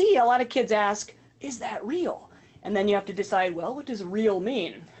that you see, a lot of kids ask, is that real? And then you have to decide, well, what does real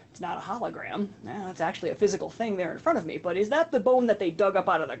mean? It's not a hologram. It's actually a physical thing there in front of me. But is that the bone that they dug up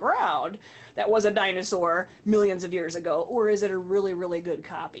out of the ground that was a dinosaur millions of years ago? Or is it a really, really good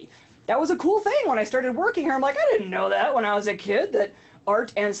copy? That was a cool thing when I started working here. I'm like, I didn't know that when I was a kid, that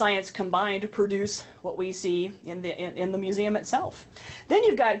art and science combined produce what we see in the museum itself. Then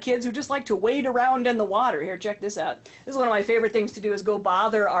you've got kids who just like to wade around in the water. Here, check this out. This is one of my favorite things to do, is go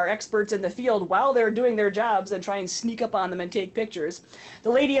bother our experts in the field while they're doing their jobs and try and sneak up on them and take pictures. The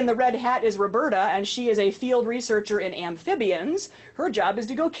lady in the red hat is Roberta, and she is a field researcher in amphibians. Her job is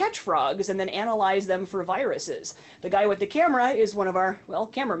to go catch frogs and then analyze them for viruses. The guy with the camera is one of our, well,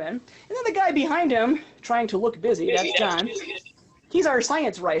 cameramen. And then the guy behind him, trying to look busy, that's John. He's our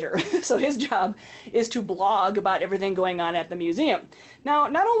science writer, so his job is to blog about everything going on at the museum. Now,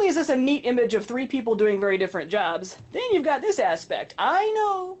 not only is this a neat image of three people doing very different jobs, then you've got this aspect. I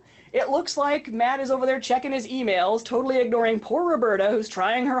know, it looks like Matt is over there checking his emails, totally ignoring poor Roberta, who's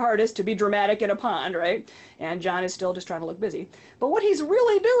trying her hardest to be dramatic in a pond, right? And John is still just trying to look busy. But what he's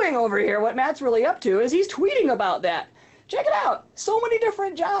really doing over here, what Matt's really up to, is he's tweeting about that. Check it out. So many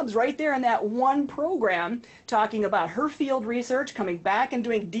different jobs right there in that one program, talking about her field research, coming back and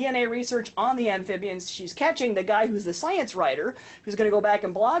doing DNA research on the amphibians. She's catching the guy who's the science writer, who's going to go back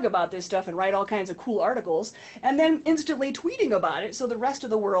and blog about this stuff and write all kinds of cool articles, and then instantly tweeting about it so the rest of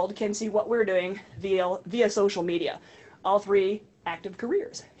the world can see what we're doing via social media. All three active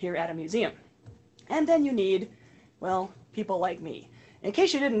careers here at a museum. And then you need, well, people like me. In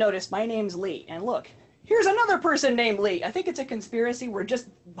case you didn't notice, my name's Lee, and look, here's another person named Lee. I think it's a conspiracy. We're just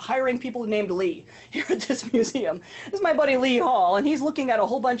hiring people named Lee here at this museum. This is my buddy Lee Hall, and he's looking at a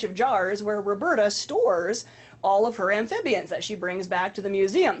whole bunch of jars where Roberta stores all of her amphibians that she brings back to the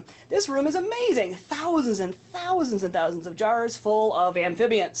museum. This room is amazing. Thousands and thousands and thousands of jars full of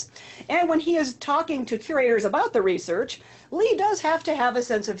amphibians. And when he is talking to curators about the research, Lee does have to have a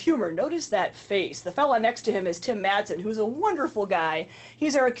sense of humor. Notice that face. The fella next to him is Tim Madsen, who's a wonderful guy.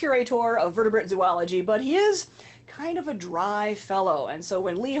 He's our curator of vertebrate zoology, but he is kind of a dry fellow. And so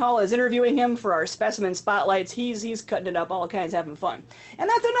when Lee Hall is interviewing him for our specimen spotlights, he's cutting it up all kinds, having fun. And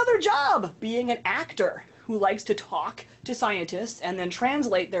that's another job, being an actor who likes to talk to scientists and then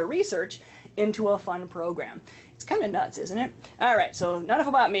translate their research into a fun program. It's kind of nuts, isn't it? All right, so enough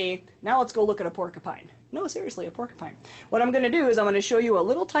about me. Now let's go look at a porcupine. No, seriously, a porcupine. What I'm going to do is I'm going to show you a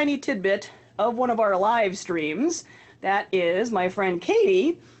little tiny tidbit of one of our live streams. That is my friend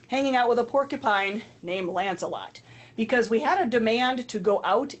Katie hanging out with a porcupine named Lancelot. Because we had a demand to go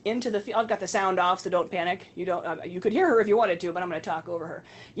out into the field. I've got the sound off, so don't panic. You could hear her if you wanted to, but I'm going to talk over her.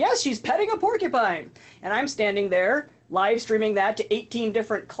 Yes, she's petting a porcupine. And I'm standing there live streaming that to 18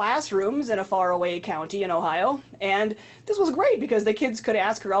 different classrooms in a faraway county in Ohio. And this was great because the kids could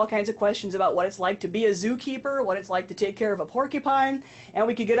ask her all kinds of questions about what it's like to be a zookeeper, what it's like to take care of a porcupine, and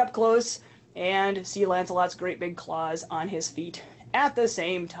we could get up close and see Lancelot's great big claws on his feet at the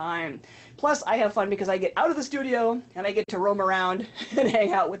same time. Plus, I have fun because I get out of the studio and I get to roam around and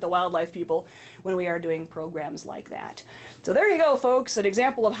hang out with the wildlife people when we are doing programs like that. So there you go, folks, an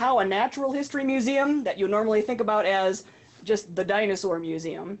example of how a natural history museum that you normally think about as just the dinosaur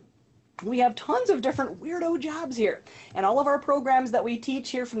museum, we have tons of different weirdo jobs here. And all of our programs that we teach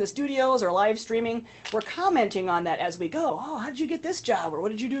here from the studios or live streaming, we're commenting on that as we go. Oh, how did you get this job? Or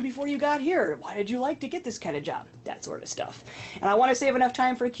what did you do before you got here? Why did you like to get this kind of job? That sort of stuff. And I want to save enough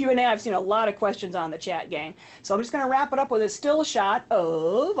time for Q&A. I've seen a lot of questions on the chat, gang. So I'm just going to wrap it up with a still shot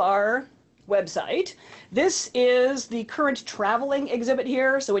of our website. This is the current traveling exhibit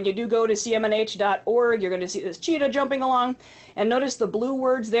here. So when you do go to cmnh.org, you're going to see this cheetah jumping along. And notice the blue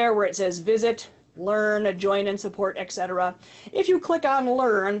words there where it says visit, learn, join and support, etc. If you click on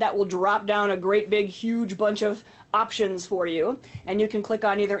learn, that will drop down a great big huge bunch of options for you. And you can click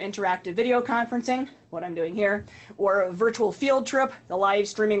on either interactive video conferencing, what I'm doing here, or a virtual field trip, the live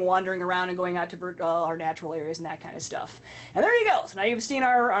streaming, wandering around and going out to our natural areas and that kind of stuff. And there you go. So now you've seen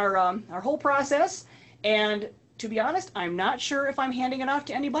our whole process. And to be honest, I'm not sure if I'm handing it off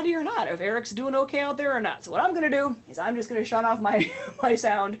to anybody or not, if Eric's doing okay out there or not. So what I'm going to do is I'm just going to shut off my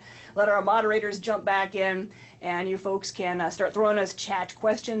sound, let our moderators jump back in, and you folks can start throwing us chat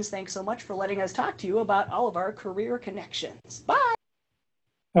questions. Thanks so much for letting us talk to you about all of our career connections. Bye.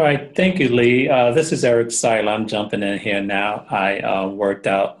 All right, thank you, Lee. This is Eric Seil. I'm jumping in here now. I worked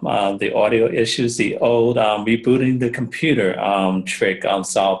out the audio issues, the old rebooting the computer trick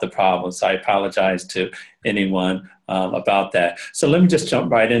solved the problem. So I apologize to anyone about that. So let me just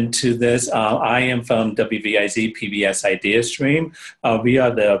jump right into this. I am from WVIZ PBS IdeaStream. We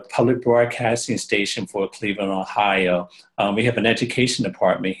are the public broadcasting station for Cleveland, Ohio. We have an education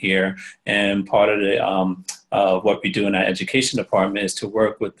department here, and part of the what we do in our education department is to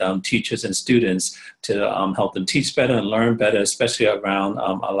work with teachers and students to help them teach better and learn better, especially around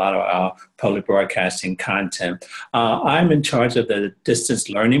a lot of our public broadcasting content. I'm in charge of the distance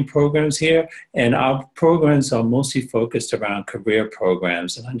learning programs here, and our programs are mostly focused around career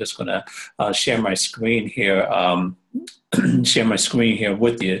programs. And I'm just going to share my screen here. Share my screen here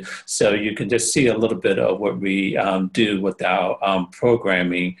with you so you can just see a little bit of what we do with our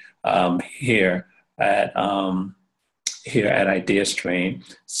programming here at IdeaStream.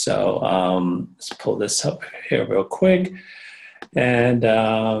 So let's pull this up here real quick and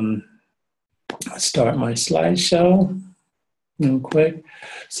start my slideshow real quick.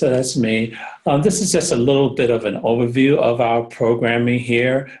 So that's me. This is just a little bit of an overview of our programming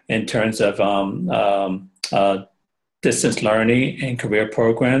here in terms of distance learning and career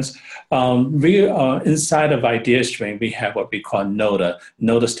programs. We are inside of IdeaStream, we have what we call NOTA.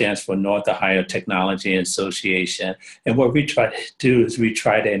 NOTA stands for North Ohio Technology Association. And what we try to do is we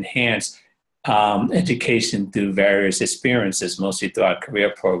try to enhance education through various experiences, mostly through our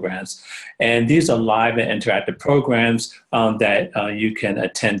career programs. And these are live and interactive programs that you can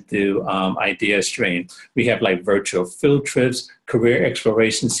attend through ideastream. We have like virtual field trips, career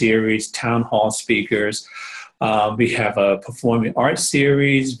exploration series, town hall speakers. We have a performing arts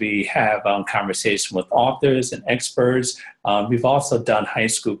series. We have conversation with authors and experts. We've also done high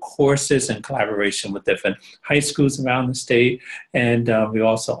school courses in collaboration with different high schools around the state. And we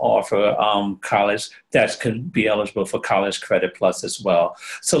also offer college that can be eligible for College Credit Plus as well.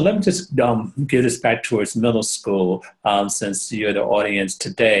 So let me just get us back towards middle school since you're the audience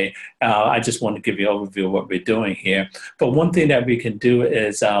today. I just want to give you an overview of what we're doing here. But one thing that we can do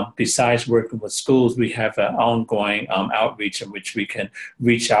is, besides working with schools, we have an ongoing outreach in which we can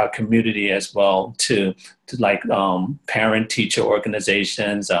reach our community as well to like parent-teacher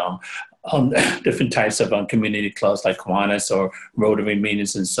organizations, different types of community clubs like Kiwanis or Rotary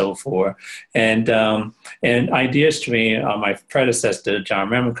meetings and so forth. And ideastream, my predecessor, John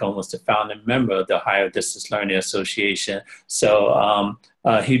Remington, was the founding member of the Ohio Distance Learning Association. So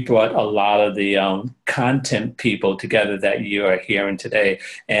he brought a lot of the content people together that you are hearing today.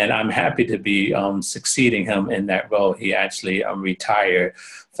 And I'm happy to be succeeding him in that role. He actually retired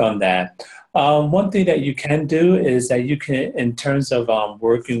from that. One thing that you can do is that you can, in terms of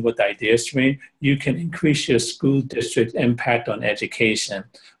working with ideastream, you can increase your school district impact on education.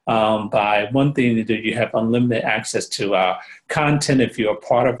 By one thing to do, you have unlimited access to our content if you're a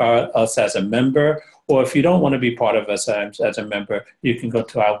part of us as a member, or if you don't want to be part of us as a member, you can go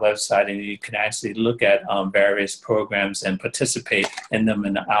to our website and you can actually look at various programs and participate in them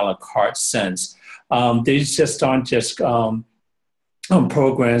in an a la carte sense. These just aren't just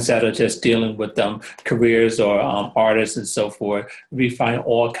programs that are just dealing with careers or artists and so forth. We find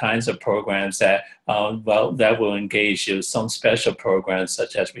all kinds of programs that that will engage you. Some special programs,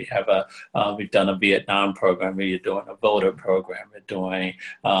 such as we've done a Vietnam program, we're doing a voter program, we're doing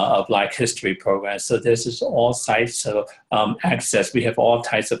a Black History program. So this is all types of access. We have all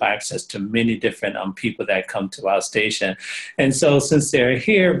types of access to many different people that come to our station. And so since they're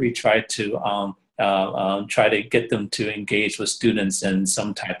here, we try to get them to engage with students in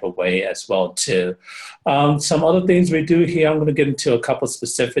some type of way as well too. Some other things we do here, I'm going to get into a couple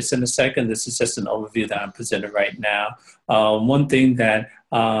specifics in a second. This is just an overview that I'm presenting right now. One thing that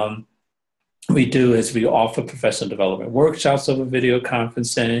we do is we offer professional development workshops over video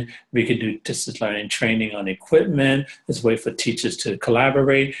conferencing. We can do distance learning training on equipment. There's a way for teachers to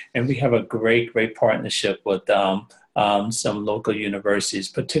collaborate. And we have a great partnership with some local universities,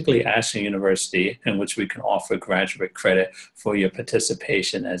 particularly Ashland University, in which we can offer graduate credit for your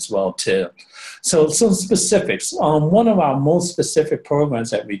participation as well too. So some specifics. One of our most specific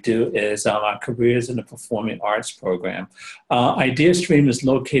programs that we do is our Careers in the Performing Arts program. ideastream is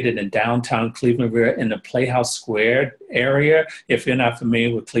located in downtown Cleveland. We're in the Playhouse Square area. If you're not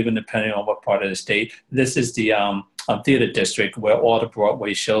familiar with Cleveland, depending on what part of the state, this is the theater district where all the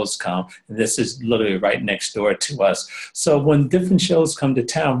Broadway shows come. And this is literally right next door to us. So when different shows come to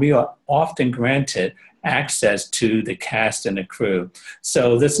town, we are often granted access to the cast and the crew.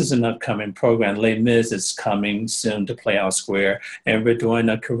 So this is an upcoming program. Les Mis is coming soon to Playhouse Square, and we're doing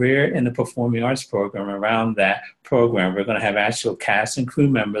a Career in the Performing Arts program around that program. We're going to have actual cast and crew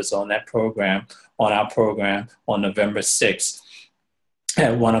members on that program, on our program, on November 6th.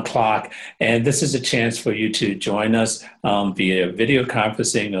 At 1 o'clock. And this is a chance for you to join us via video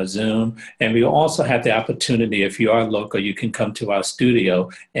conferencing or Zoom. And we also have the opportunity, if you are local, you can come to our studio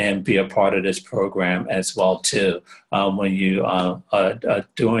and be a part of this program as well too, when you are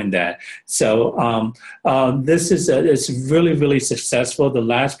doing that. So this is it's really successful. The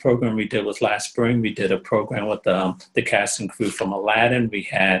last program we did was last spring. We did a program with the cast and crew from Aladdin. We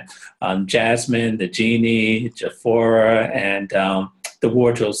had Jasmine, the genie, Jafora, and the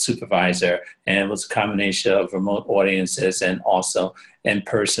wardrobe supervisor, and it was a combination of remote audiences and also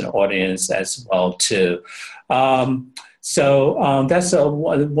in-person audience as well too. So that's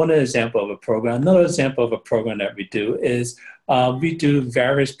one example of a program. Another example of a program that we do is we do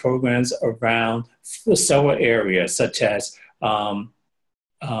various programs around several areas such as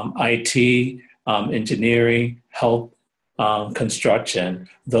IT, engineering, health, construction.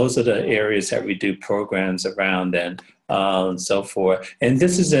 Those are the areas that we do programs around. And and so forth. And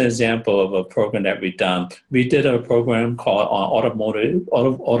this is an example of a program that we've done. We did a program called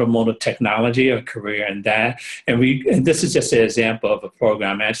automotive technology, a career in that. And this is just an example of a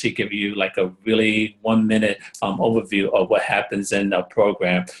program. I actually give you like a really 1-minute overview of what happens in the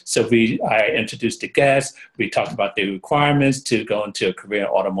program. So I introduced the guests. We talked about the requirements to go into a career in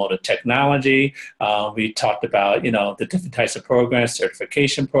automotive technology. We talked about, the different types of programs,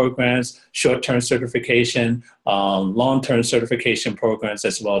 certification programs, short-term certification, long-term certification programs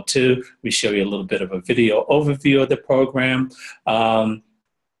as well too. We show you a little bit of a video overview of the program.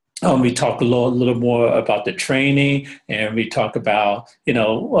 We talk a little more about the training, and we talk about,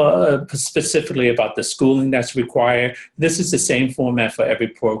 specifically about the schooling that's required. This is the same format for every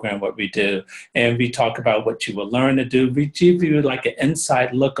program, what we do. And we talk about what you will learn to do. We give you like an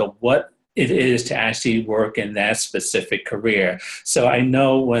inside look of what it is to actually work in that specific career. So I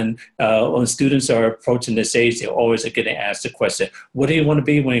know when students are approaching this age, they're always getting asked the question, what do you want to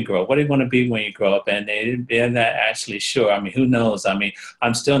be when you grow up? What do you want to be when you grow up? And they're not actually sure. I mean, who knows? I mean,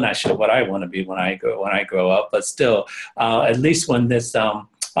 I'm still not sure what I want to be when I grow up, but still, at least when this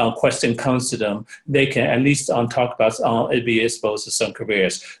question comes to them, they can at least talk about be exposed to some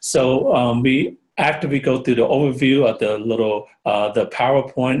careers. So after we go through the overview of the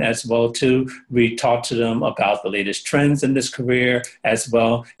PowerPoint as well too, we talk to them about the latest trends in this career as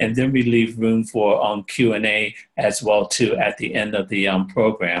well, and then we leave room for Q&A as well too at the end of the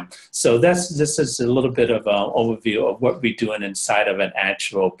program. So this is a little bit of an overview of what we're doing inside of an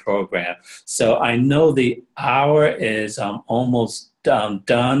actual program. So I know the hour is almost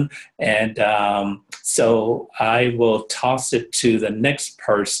done, and so I will toss it to the next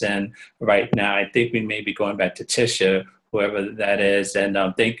person right now. I think we may be going back to Tisha, whoever that is, and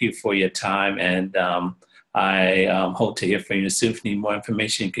thank you for your time, and I hope to hear from you soon. If you need more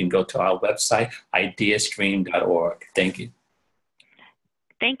information, you can go to our website, ideastream.org. Thank you.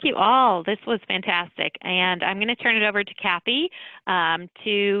 Thank you all. This was fantastic, and I'm going to turn it over to Kathy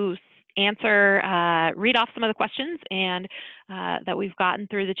to read off some of the questions and that we've gotten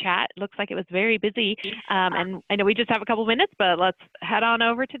through the chat. It looks like it was very busy, and I know we just have a couple minutes, but let's head on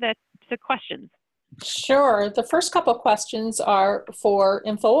over to the questions. Sure. The first couple of questions are for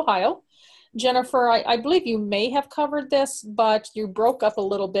INFOhio. Jennifer, I believe you may have covered this, but you broke up a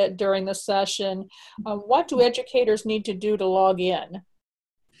little bit during the session. What do educators need to do to log in?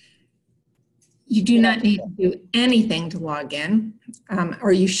 You do not need to do anything to log in,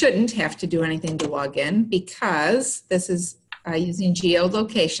 or you shouldn't have to do anything to log in, because this is using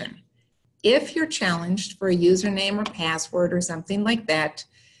geolocation. If you're challenged for a username or password or something like that,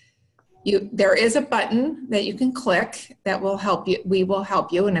 there is a button that you can click that will help you. We will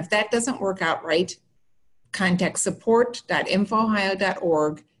help you, and if that doesn't work out right, contact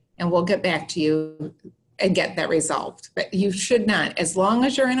support.infohio.org, and we'll get back to you and get that resolved. But you should not, as long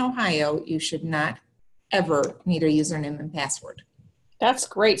as you're in Ohio, you should not ever need a username and password. That's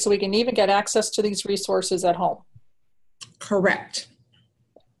great. So we can even get access to these resources at home. Correct.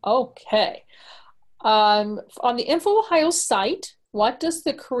 Okay. On the INFOhio site, what does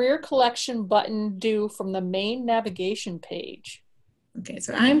the career collection button do from the main navigation page? Okay,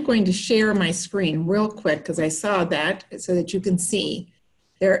 so I'm going to share my screen real quick because I saw that so that you can see.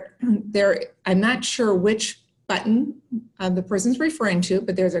 I'm not sure which button the person's referring to,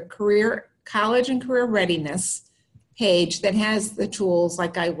 but there's a college and career readiness page that has the tools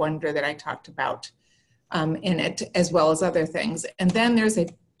like I Wonder that I talked about in it, as well as other things. And then there's a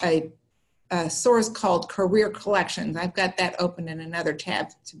source called Career Collections. I've got that open in another tab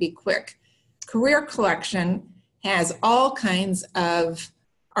to be quick. Career Collection has all kinds of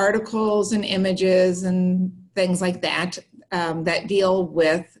articles and images and things like that that deal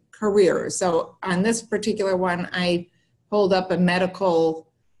with careers. So on this particular one, I pulled up a medical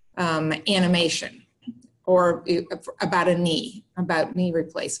animation or about knee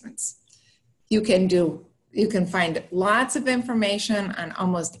replacements. You can find lots of information on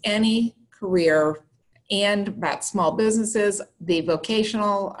almost any career and about small businesses, the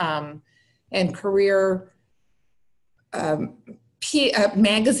vocational and career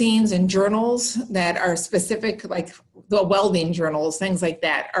magazines and journals that are specific, like the welding journals, things like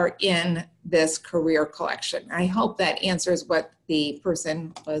that, are in this career collection. I hope that answers what the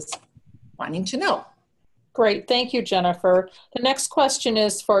person was wanting to know. Great, thank you, Jennifer. The next question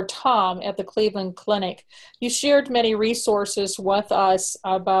is for Tom at the Cleveland Clinic. You shared many resources with us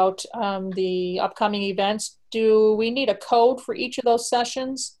about the upcoming events. Do we need a code for each of those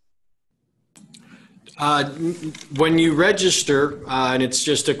sessions? When you register, and it's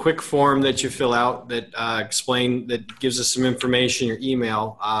just a quick form that you fill out that gives us some information, your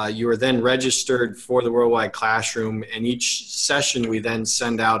email, you are then registered for the Worldwide Classroom, and each session we then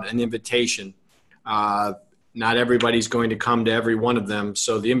send out an invitation. Not everybody's going to come to every one of them,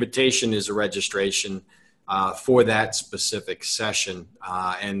 so the invitation is a registration for that specific session.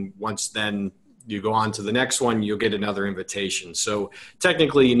 And once then you go on to the next one, you'll get another invitation. So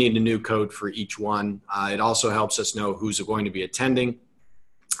technically you need a new code for each one. It also helps us know who's going to be attending,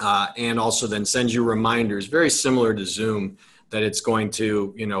 and also then sends you reminders, very similar to Zoom, that it's going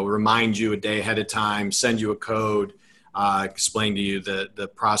to, remind you a day ahead of time, send you a code, explain to you the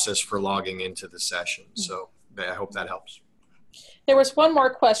process for logging into the session. So I hope that helps. There was one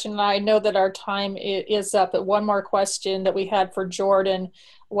more question, and I know that our time is up, but one more question that we had for Jordan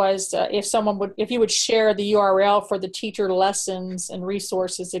was if you would share the URL for the teacher lessons and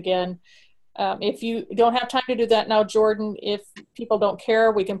resources again. If you don't have time to do that now, Jordan, if people don't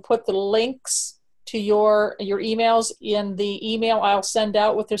care, we can put the links to your emails in the email I'll send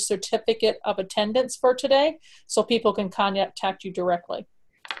out with the certificate of attendance for today, so people can contact you directly.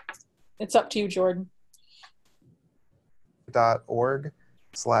 It's up to you, Jordan.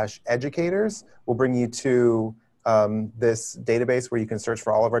 .org/educators will bring you to this database where you can search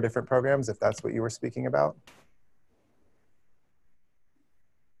for all of our different programs, if that's what you were speaking about.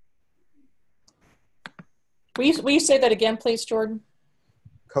 Will you say that again, please, Jordan?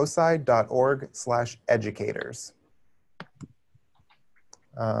 COSI.org/educators.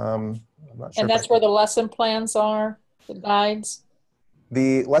 I'm not sure. And that's where the lesson plans are, the guides?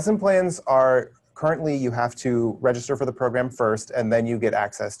 The lesson plans are currently, you have to register for the program first, and then you get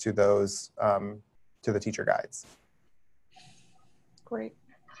access to those, to the teacher guides. Great.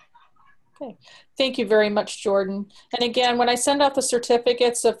 Okay. Thank you very much, Jordan. And again, when I send out the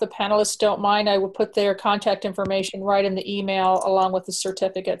certificates, if the panelists don't mind, I will put their contact information right in the email along with the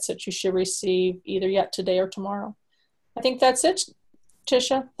certificates that you should receive either yet today or tomorrow. I think that's it,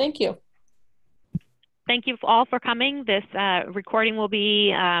 Tisha. Thank you. Thank you all for coming. This recording will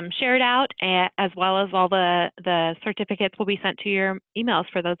be shared out, as well as all the certificates will be sent to your emails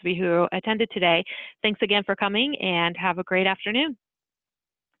for those of you who attended today. Thanks again for coming, and have a great afternoon.